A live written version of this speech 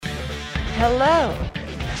Hello,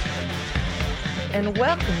 and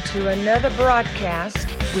welcome to another broadcast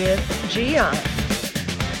with Gian.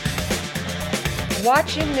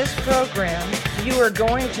 Watching this program, you are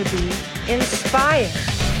going to be inspired,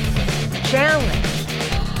 challenged,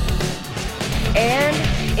 and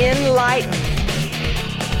enlightened.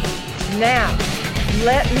 Now,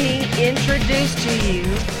 let me introduce to you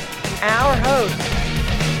our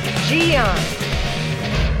host, Gian.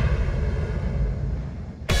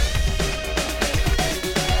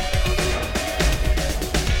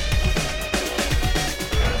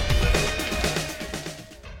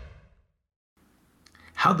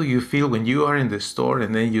 How do you feel when you are in the store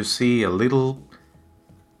and then you see a little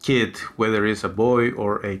kid, whether it's a boy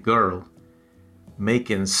or a girl,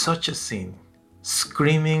 making such a scene,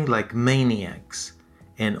 screaming like maniacs,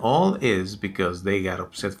 and all is because they got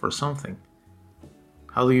upset for something?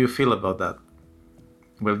 How do you feel about that?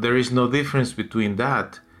 Well, there is no difference between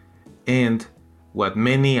that and what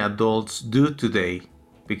many adults do today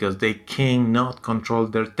because they cannot control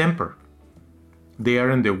their temper. They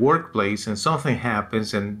are in the workplace and something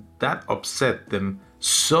happens and that upset them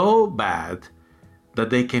so bad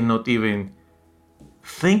that they cannot even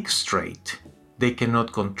think straight. They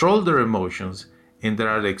cannot control their emotions, and there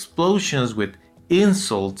are explosions with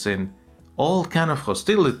insults and all kind of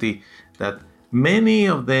hostility that many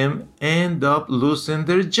of them end up losing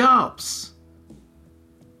their jobs.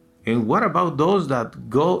 And what about those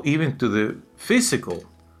that go even to the physical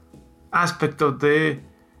aspect of the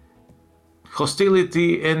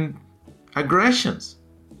hostility and aggressions?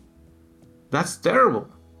 That's terrible.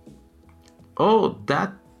 Oh,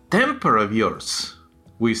 that temper of yours,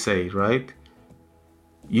 we say, right?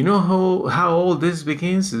 You know how all this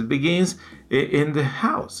begins? It begins in the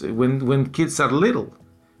house, when kids are little,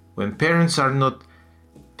 when parents are not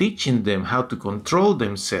teaching them how to control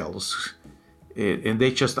themselves, and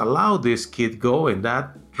they just allow this kid go in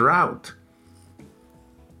that route.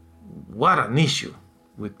 What an issue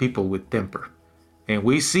with people with temper. And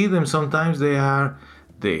we see them, sometimes they are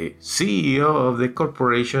the CEO of the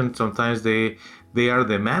corporation, sometimes they are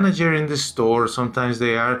the manager in the store, sometimes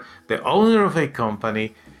they are the owner of a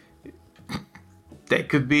company. They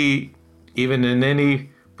could be even in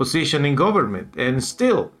any position in government, and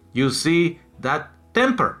still you see that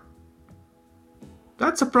temper.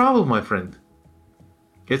 That's a problem, my friend.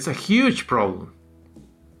 It's a huge problem.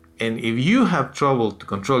 And if you have trouble to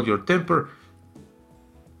control your temper,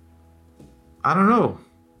 I don't know.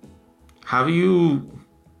 Have you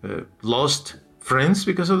lost friends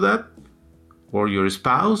because of that? Or your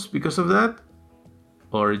spouse because of that?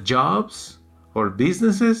 Or jobs? Or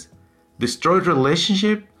businesses? Destroyed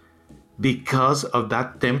relationship because of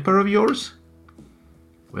that temper of yours?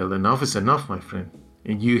 Well, enough is enough, my friend.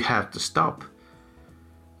 And you have to stop.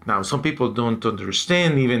 Now, some people don't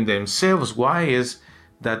understand even themselves why is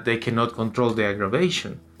that they cannot control the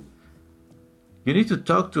aggravation. You need to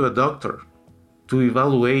talk to a doctor to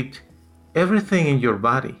evaluate everything in your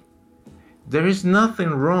body. There is nothing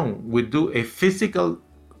wrong with do a physical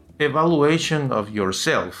evaluation of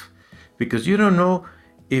yourself, because you don't know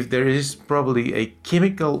if there is probably a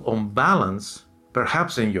chemical imbalance,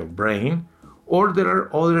 perhaps in your brain, or there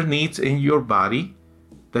are other needs in your body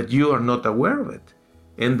that you are not aware of it.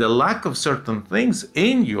 And the lack of certain things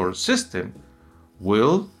in your system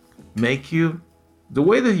will make you the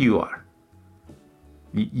way that you are.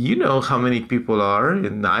 You know how many people are,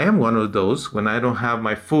 and I am one of those. When I don't have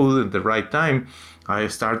my food at the right time, I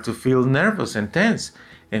start to feel nervous and tense,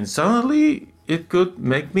 and suddenly it could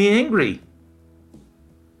make me angry.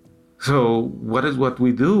 So what is what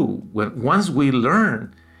we do once we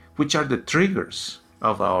learn which are the triggers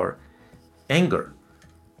of our anger?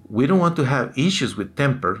 We don't want to have issues with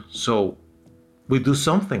temper, so we do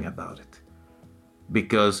something about it,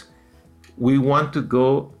 because we want to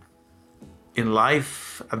go in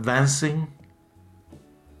life advancing,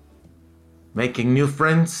 making new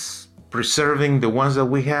friends, preserving the ones that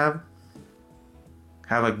we have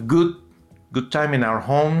a good time in our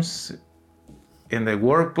homes, in the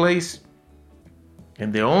workplace.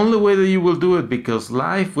 And the only way that you will do it, because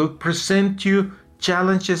life will present you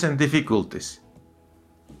challenges and difficulties.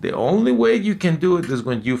 The only way you can do it is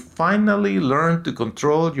when you finally learn to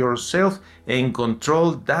control yourself and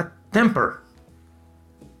control that temper.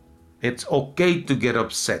 It's okay to get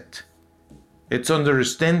upset. It's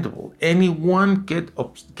understandable. Anyone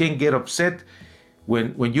can get upset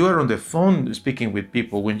when you are on the phone speaking with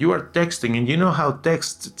people, when you are texting, and you know how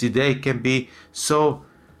text today can be so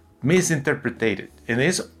misinterpreted. And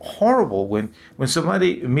it's horrible when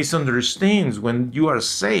somebody misunderstands when you are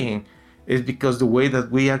saying, is because the way that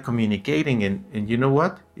we are communicating. And you know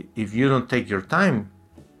what? If you don't take your time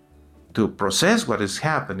to process what is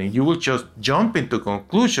happening. You will just jump into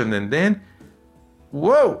conclusion, and then,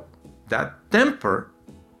 whoa, that temper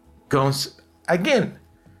comes again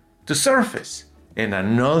to surface, and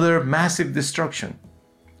another massive destruction.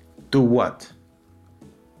 To what?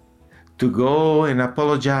 To go and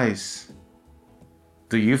apologize.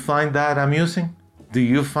 Do you find that amusing? Do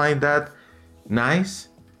you find that nice?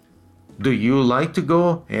 Do you like to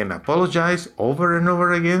go and apologize over and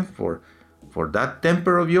over again for that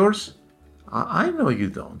temper of yours? I know you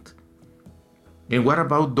don't. And what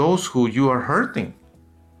about those who you are hurting?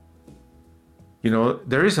 You know,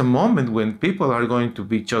 there is a moment when people are going to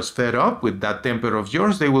be just fed up with that temper of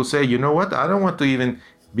yours. They will say, you know what, I don't want to even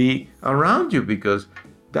be around you because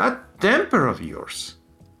that temper of yours.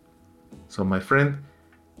 So my friend,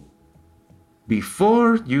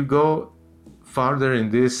 before you go farther in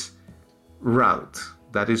this route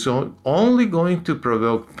that is only going to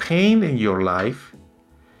provoke pain in your life,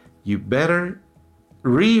 you better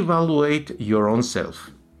reevaluate your own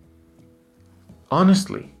self.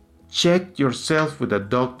 Honestly, check yourself with a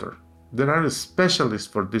doctor. There are specialists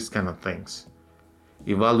for this kind of things.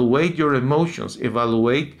 Evaluate your emotions,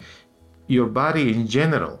 evaluate your body in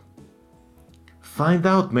general. Find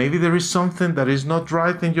out, maybe there is something that is not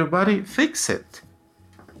right in your body, fix it.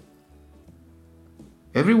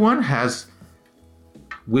 Everyone has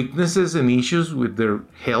weaknesses and issues with their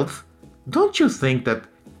health. Don't you think that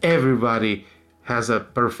everybody has a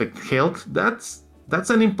perfect health? That's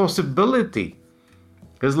an impossibility.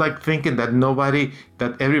 It's like thinking that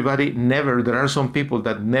there are some people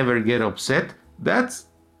that never get upset. That's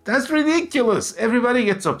ridiculous. Everybody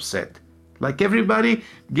gets upset. Like everybody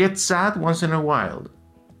gets sad once in a while.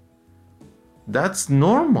 That's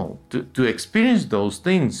normal to experience those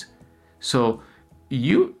things. So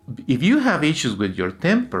if you have issues with your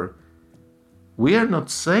temper, we are not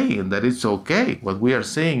saying that it's okay. What we are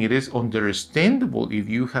saying, it is understandable if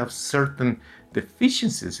you have certain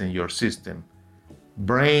deficiencies in your system.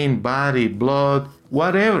 Brain, body, blood,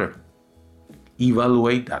 whatever.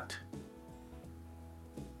 Evaluate that.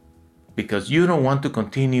 Because you don't want to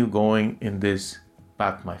continue going in this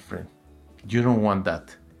path, my friend. You don't want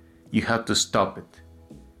that. You have to stop it.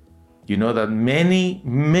 You know that many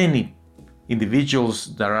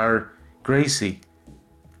individuals that are crazy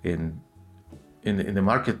in the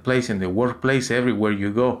marketplace, in the workplace, everywhere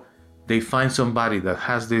you go, they find somebody that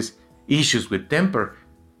has these issues with temper.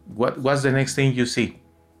 What's the next thing you see?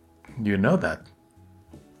 You know that.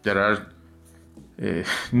 There are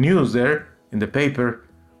news there in the paper,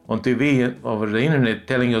 on TV, over the internet,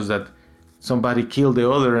 telling us that somebody killed the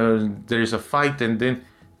other, and there is a fight, and then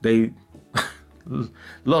they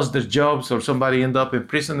lost their jobs, or somebody ended up in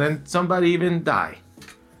prison, and somebody even died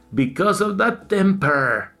because of that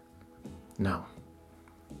temper. No,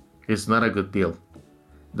 it's not a good deal.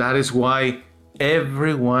 That is why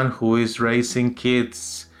everyone who is raising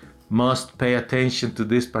kids must pay attention to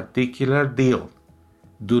this particular deal.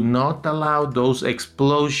 Do not allow those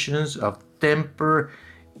explosions of temper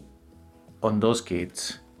on those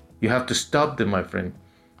kids. You have to stop them, my friend.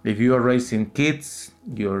 If you are raising kids,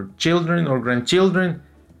 your children or grandchildren,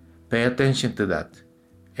 pay attention to that.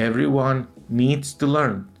 Everyone needs to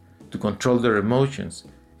learn to control their emotions,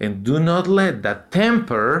 and do not let that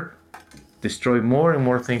temper destroy more and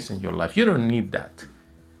more things in your life. You don't need that.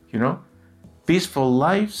 You know, peaceful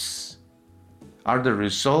lives are the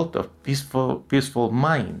result of peaceful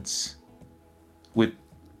minds, with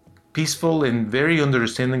peaceful and very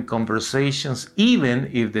understanding conversations, even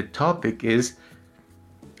if the topic is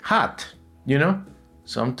hot. You know,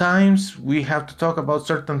 sometimes we have to talk about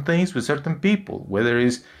certain things with certain people, whether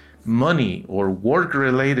it's money or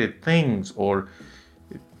work-related things or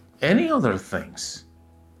any other things.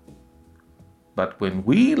 But when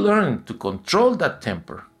we learn to control that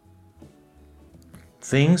temper,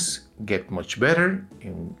 things get much better,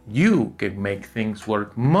 and you can make things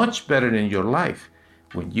work much better in your life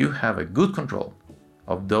when you have a good control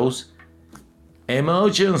of those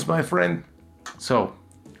emotions, my friend. So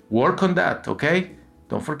work on that, okay?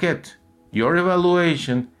 Don't forget your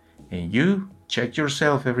evaluation, and you check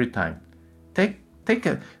yourself every time. Take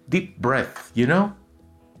a deep breath, you know?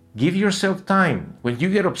 Give yourself time. When you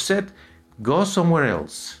get upset, go somewhere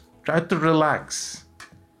else. Try to relax.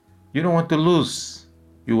 You don't want to lose.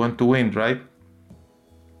 You want to win, right?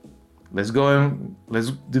 Let's go and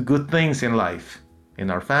let's do good things in life. In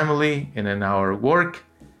our family and in our work,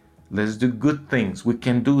 let's do good things. We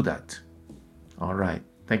can do that. All right.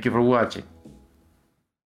 Thank you for watching.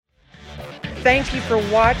 Thank you for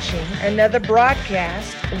watching another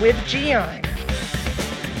broadcast with Gian.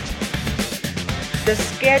 The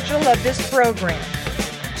schedule of this program: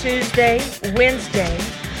 Tuesday, Wednesday,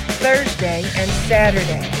 Thursday and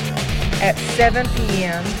Saturday at 7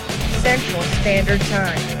 p.m. Central Standard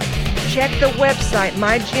Time. Check the website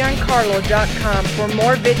mygiancarlo.com for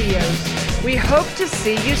more videos. We hope to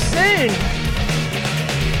see you soon.